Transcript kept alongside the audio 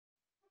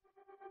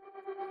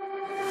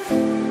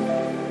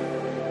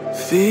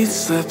feet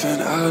slipping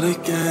out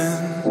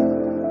again,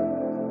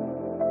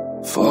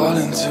 fall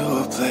into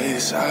a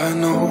place I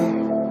know.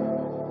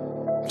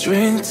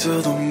 Drink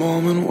till the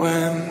moment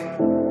when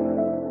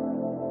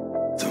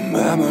the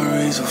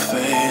memories will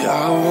fade.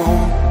 I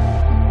won't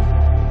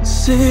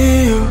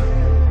see you,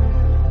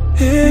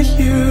 hear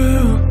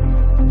you,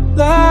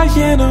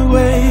 lying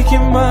awake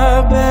in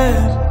my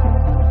bed.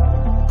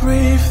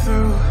 Breathe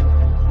through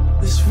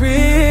this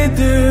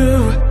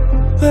redo,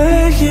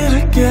 play it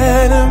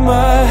again in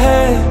my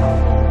head.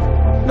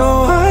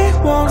 No, I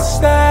won't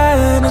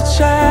stand a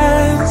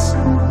chance.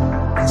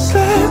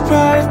 Slip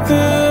right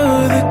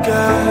through the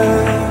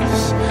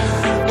gaps.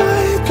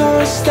 I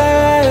don't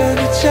stand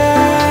a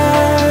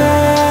chance.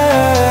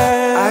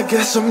 I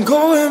guess I'm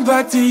going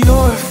back to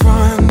your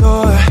front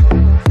door.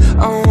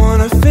 I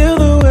wanna feel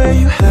the way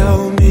you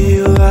held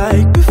me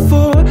like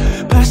before.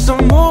 Past the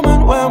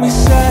moment when we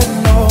said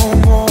no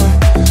more.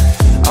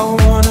 I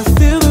wanna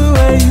feel the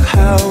way you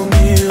held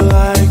me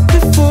like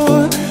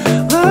before.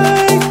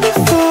 Like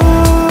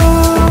before.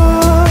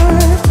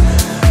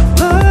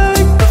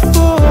 Like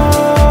before.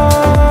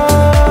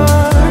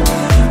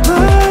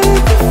 Like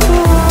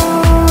before.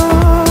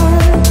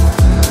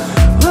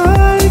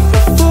 Like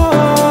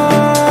before.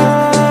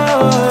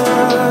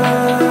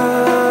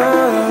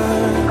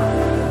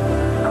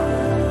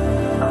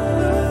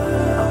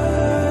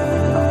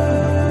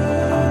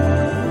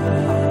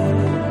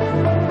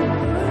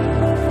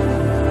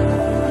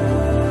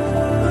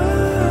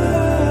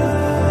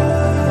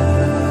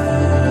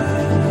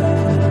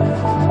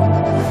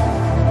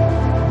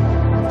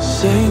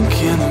 Sink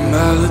in the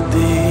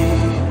melody.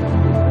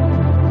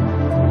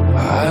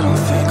 I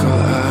don't think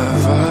I'll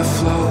ever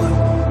float.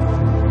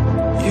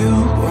 You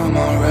were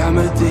my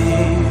remedy.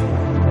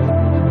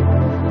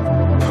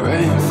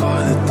 Praying for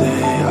the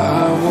day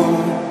I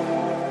won't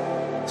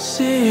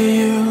see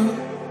you,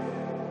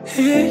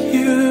 hear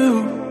you,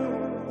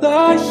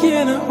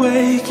 lying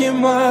awake in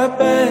my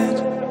bed.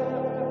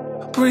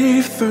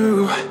 Breathe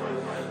through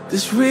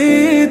this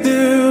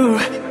redo,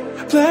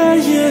 play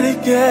it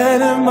again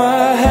in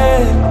my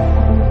head.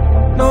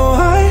 No,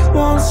 I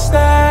won't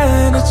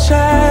stand a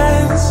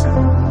chance.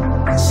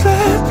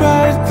 Slip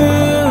right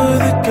through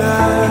the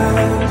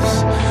gaps.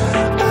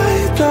 I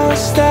don't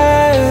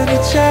stand a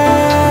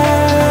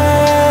chance.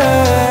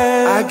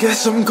 I guess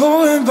I'm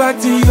going back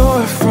to your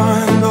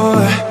front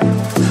door.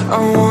 I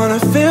wanna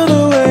feel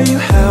the way you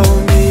held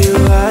me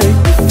like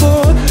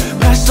before.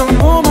 Past the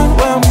moment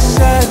when we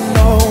said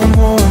no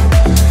more.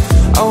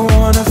 I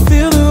wanna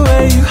feel the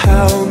way you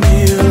held me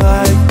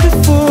like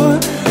before.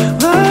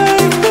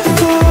 Like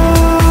before.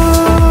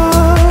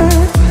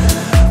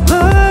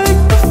 Like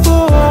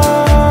before.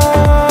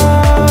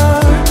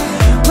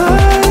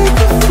 Like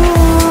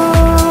before.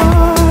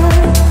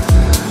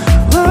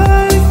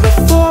 Like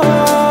before.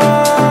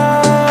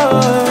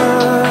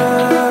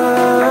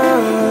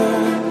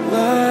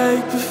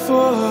 Like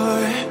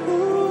before.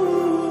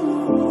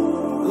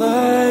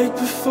 Like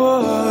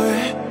before.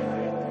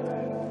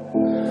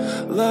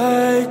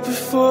 Like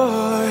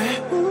before.